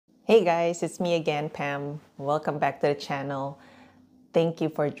Hey guys, it's me again, Pam. Welcome back to the channel. Thank you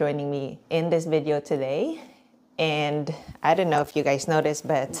for joining me in this video today. And I don't know if you guys noticed,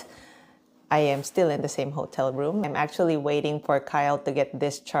 but I am still in the same hotel room. I'm actually waiting for Kyle to get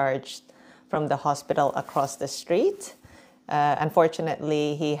discharged from the hospital across the street.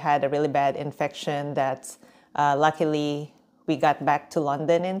 Unfortunately, he had a really bad infection that luckily we got back to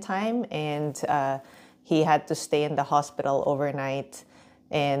London in time, and he had to stay in the hospital overnight.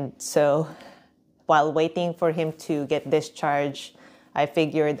 And so while waiting for him to get discharged, I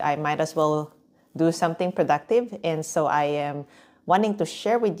figured I might as well do something productive. And so I am wanting to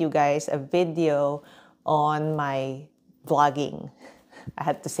share with you guys a video on my vlogging. I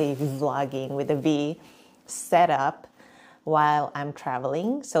had to say vlogging with a V setup while I'm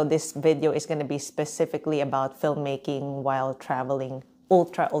traveling. So this video is going to be specifically about filmmaking while traveling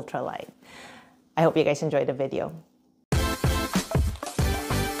ultralight. I hope you guys enjoy the video.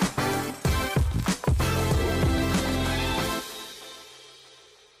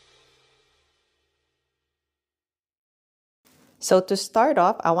 So to start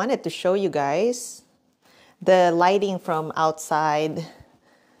off, I wanted to show you guys the lighting from outside.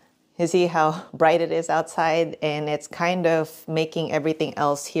 You see how bright it is outside, and it's kind of making everything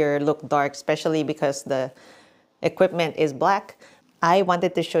else here look dark, especially because the equipment is black. I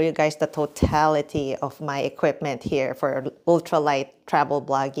wanted to show you guys the totality of my equipment here for ultralight travel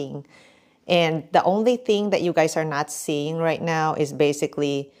blogging. And the only thing that you guys are not seeing right now is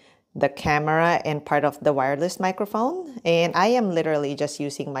basically the camera and part of the wireless microphone. And I am literally just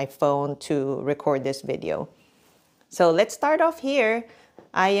using my phone to record this video. So let's start off here.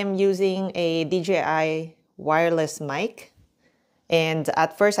 I am using a DJI wireless mic. And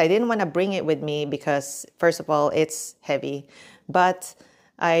at first I didn't want to bring it with me because first of all, it's heavy. But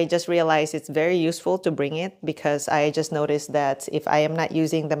I just realized it's very useful to bring it because I just noticed that if I am not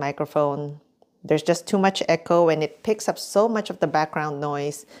using the microphone, there's just too much echo and it picks up so much of the background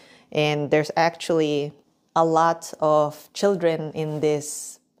noise. And there's actually a lot of children in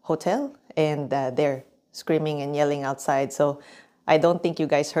this hotel, and they're screaming and yelling outside. So I don't think you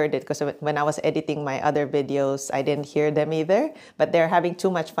guys heard it because when I was editing my other videos, I didn't hear them either. But they're having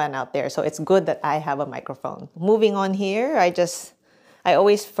too much fun out there. So it's good that I have a microphone. Moving on here, I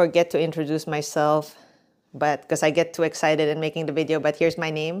always forget to introduce myself, but because I get too excited in making the video. But here's my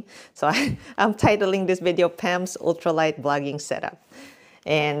name. So I'm titling this video Pam's Ultralight Vlogging Setup.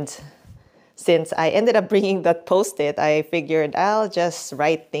 And since I ended up bringing that Post-it, I figured I'll just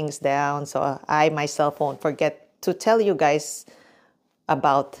write things down so I myself won't forget to tell you guys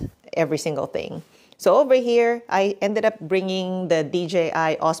about every single thing. So over here, I ended up bringing the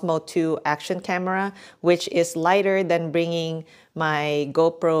DJI Osmo 2 action camera, which is lighter than bringing my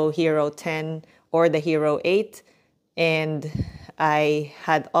GoPro Hero 10 or the Hero 8. And I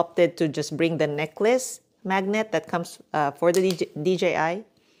had opted to just bring the necklace magnet that comes for the DJI,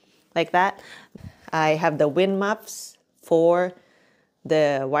 like that. I have the wind muffs for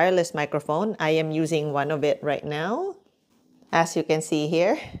the wireless microphone. I am using one of it right now. As you can see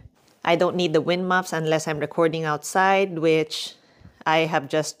here, I don't need the wind muffs unless I'm recording outside, which I have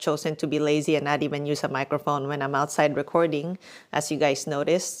just chosen to be lazy and not even use a microphone when I'm outside recording, as you guys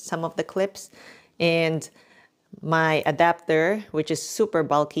noticed some of the clips. And my adapter, which is super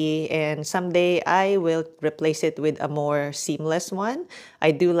bulky, and someday I will replace it with a more seamless one.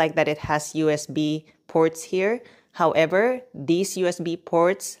 I do like that it has USB ports here. However, these USB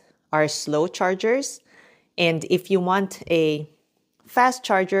ports are slow chargers. And if you want a fast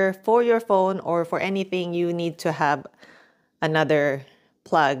charger for your phone or for anything, you need to have another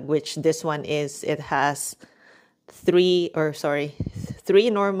plug, which this one is. It has three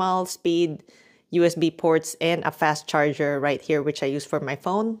normal speed USB ports and a fast charger right here, which I use for my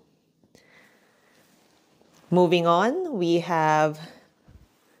phone. Moving on, I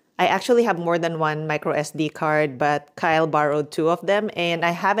actually have more than one micro SD card, but Kyle borrowed two of them and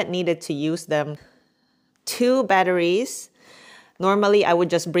I haven't needed to use them. 2 batteries. Normally, I would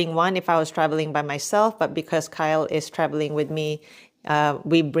just bring one if I was traveling by myself, but because Kyle is traveling with me,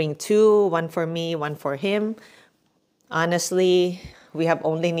 we bring 2, one for me, one for him. Honestly, we have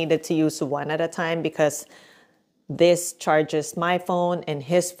only needed to use one at a time because this charges my phone and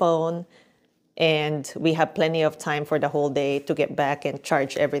his phone, and we have plenty of time for the whole day to get back and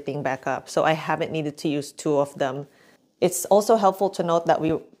charge everything back up. So I haven't needed to use 2 of them. It's also helpful to note that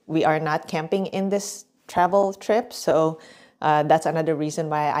we are not camping in this travel trip. So that's another reason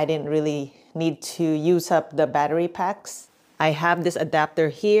why I didn't really need to use up the battery packs. I have this adapter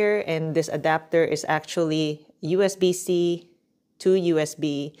here, and this adapter is actually USB-C to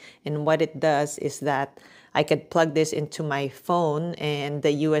USB. And what it does is that I could plug this into my phone, and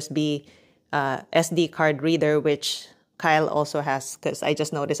the USB SD card reader, which Kyle also has, because I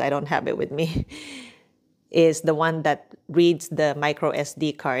just noticed I don't have it with me, is the one that reads the micro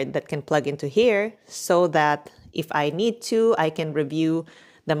SD card that can plug into here, so that if I need to, I can review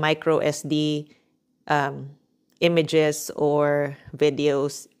the micro SD images or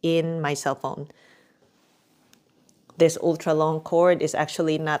videos in my cell phone. This ultra long cord is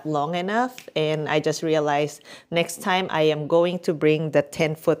actually not long enough, and I just realized next time I am going to bring the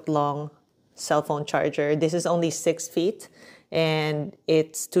 10-foot long cell phone charger. This is only 6 feet, and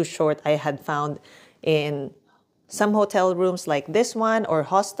it's too short. I had found in some hotel rooms like this one or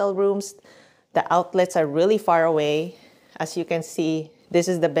hostel rooms, the outlets are really far away. As you can see, this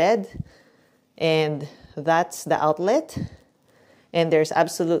is the bed, and that's the outlet. And there's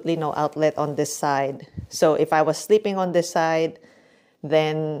absolutely no outlet on this side. So if I was sleeping on this side,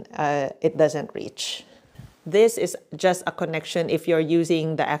 then it doesn't reach. This is just a connection if you're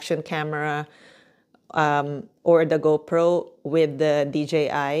using the action camera or the GoPro with the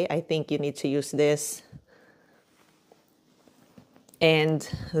DJI. I think you need to use this. And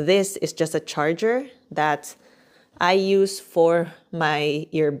this is just a charger that I use for my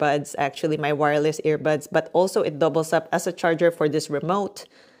earbuds, actually my wireless earbuds, but also it doubles up as a charger for this remote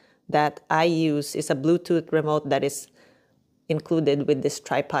that I use. Is a Bluetooth remote that is included with this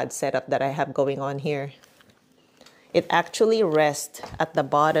tripod setup that I have going on here. It actually rests at the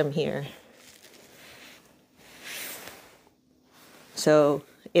bottom here. So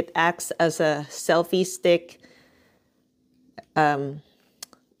it acts as a selfie stick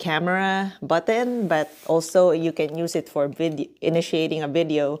camera button, but also you can use it for initiating a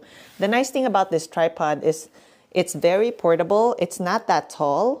video. The nice thing about this tripod is it's very portable. It's not that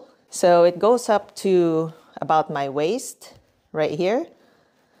tall, so it goes up to about my waist right here.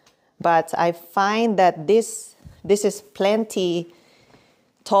 But I find that this is plenty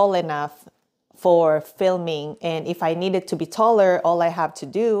tall enough for filming, and if I need it to be taller, all I have to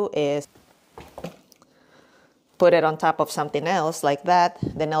do is put it on top of something else like that,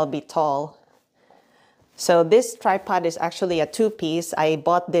 then it'll be tall. So this tripod is actually a 2-piece. I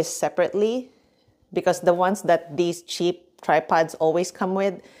bought this separately because the ones that these cheap tripods always come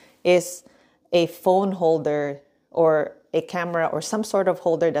with is a phone holder or a camera or some sort of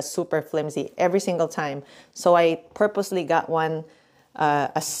holder that's super flimsy every single time. So I purposely got one,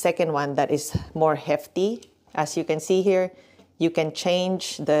 a second one that is more hefty. As you can see here, you can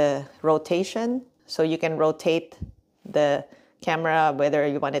change the rotation. So you can rotate the camera whether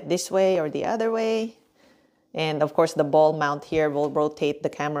you want it this way or the other way. And of course the ball mount here will rotate the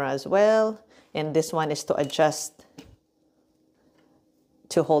camera as well. And this one is to adjust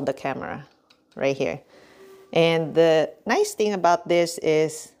to hold the camera right here. And the nice thing about this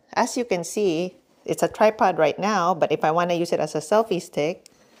is, as you can see, it's a tripod right now, but if I want to use it as a selfie stick,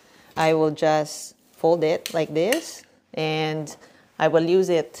 I will just fold it like this and I will use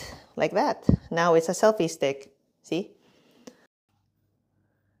it like that. Now it's a selfie stick. See?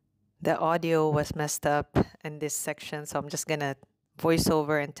 The audio was messed up in this section, so I'm just gonna voice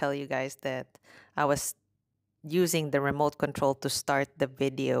over and tell you guys that I was using the remote control to start the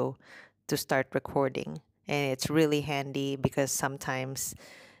video, to start recording. And it's really handy because sometimes,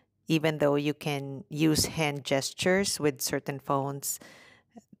 even though you can use hand gestures with certain phones,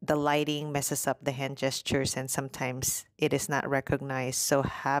 the lighting messes up the hand gestures and sometimes it is not recognized. So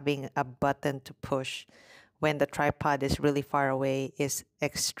having a button to push when the tripod is really far away is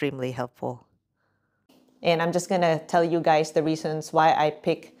extremely helpful. And I'm just gonna tell you guys the reasons why I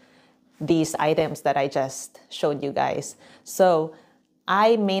pick these items that I just showed you guys. So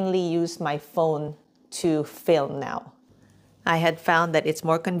I mainly use my phone to film now. I had found that it's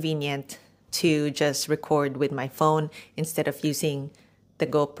more convenient to just record with my phone instead of using the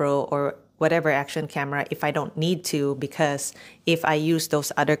GoPro or whatever action camera if I don't need to, because if I use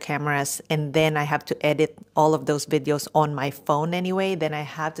those other cameras and then I have to edit all of those videos on my phone anyway, then I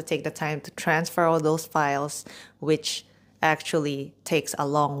have to take the time to transfer all those files, which actually takes a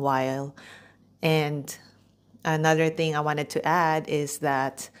long while. And another thing I wanted to add is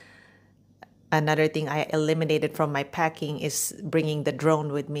that another thing I eliminated from my packing is bringing the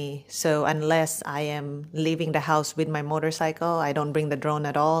drone with me. So unless I am leaving the house with my motorcycle, I don't bring the drone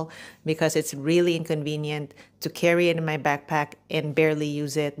at all because it's really inconvenient to carry it in my backpack and barely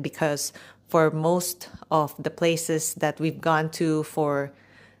use it, because for most of the places that we've gone to for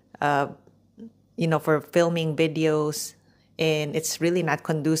for filming videos, and it's really not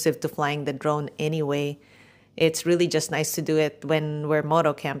conducive to flying the drone anyway. It's really just nice to do it when we're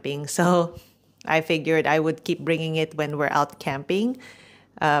moto camping. So I figured I would keep bringing it when we're out camping.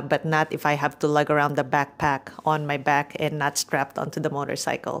 but not if I have to lug around the backpack on my back and not strapped onto the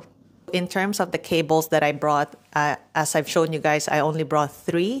motorcycle. In terms of the cables that I brought, as I've shown you guys, I only brought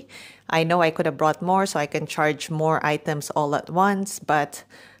 3. I know I could have brought more so I can charge more items all at once, but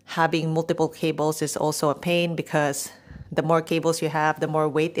having multiple cables is also a pain because the more cables you have, the more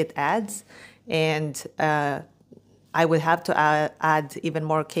weight it adds. And I would have to add even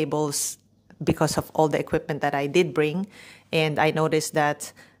more cables because of all the equipment that I did bring. And I noticed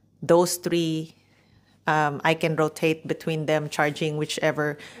that those 3, I can rotate between them, charging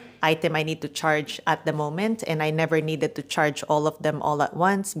whichever item I need to charge at the moment. And I never needed to charge all of them all at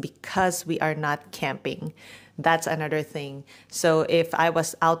once because we are not camping. That's another thing. So if I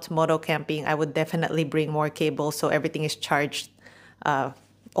was out moto camping, I would definitely bring more cables so everything is charged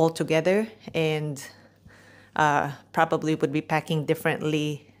all together, and probably would be packing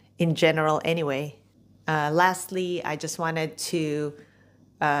differently in general anyway. Lastly, I just wanted to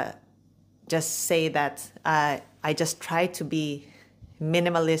just say that I just try to be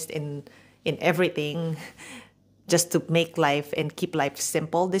minimalist in everything, just to make life and keep life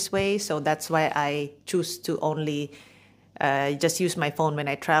simple this way. So that's why I choose to only just use my phone when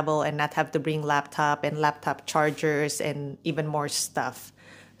I travel and not have to bring laptop and laptop chargers and even more stuff.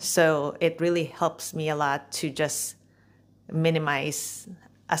 So it really helps me a lot to just minimize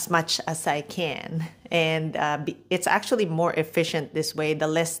as much as I can. And it's actually more efficient this way. The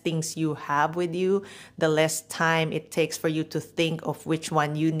less things you have with you, the less time it takes for you to think of which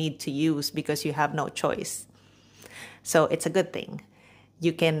one you need to use because you have no choice. So it's a good thing.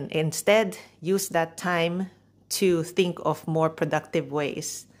 You can instead use that time to think of more productive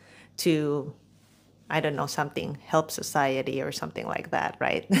ways to, I don't know, something, help society or something like that,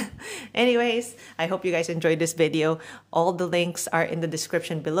 right? Anyways, I hope you guys enjoyed this video. All the links are in the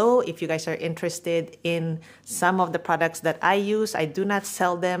description below. If you guys are interested in some of the products that I use, I do not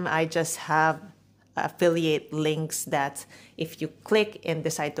sell them. I just have affiliate links that if you click and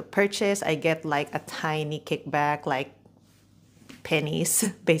decide to purchase, I get like a tiny kickback, like pennies,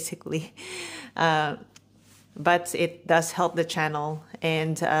 basically. But it does help the channel,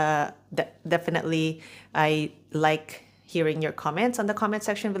 and definitely I like hearing your comments on the comment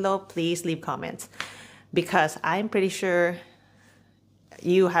section below. Please leave comments because I'm pretty sure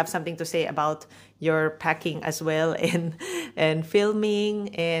you have something to say about your packing as well and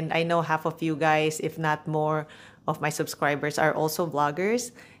filming. And I know half of you guys, if not more of my subscribers, are also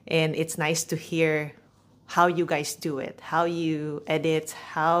vloggers, and it's nice to hear how you guys do it, how you edit,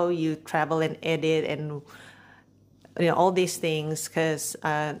 how you travel and edit, and all these things, because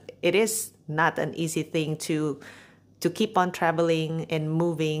it is not an easy thing to keep on traveling and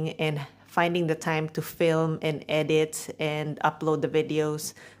moving and finding the time to film and edit and upload the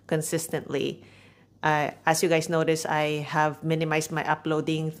videos consistently. As you guys notice, I have minimized my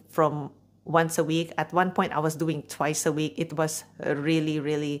uploading from once a week. At one point, I was doing twice a week. It was really,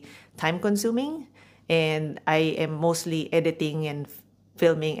 really time consuming, and I am mostly editing and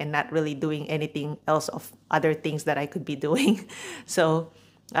filming and not really doing anything else of other things that I could be doing. So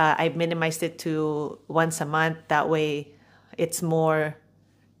I've minimized it to once a month. That way it's more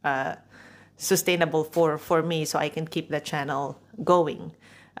sustainable for me, so I can keep the channel going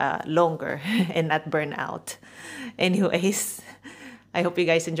longer and not burn out. Anyways, I hope you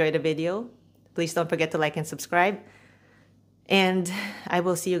guys enjoyed the video. Please don't forget to like and subscribe. And I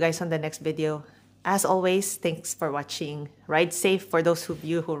will see you guys on the next video. As always, thanks for watching. Ride safe for those of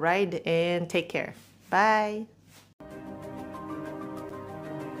you who ride, and take care. Bye.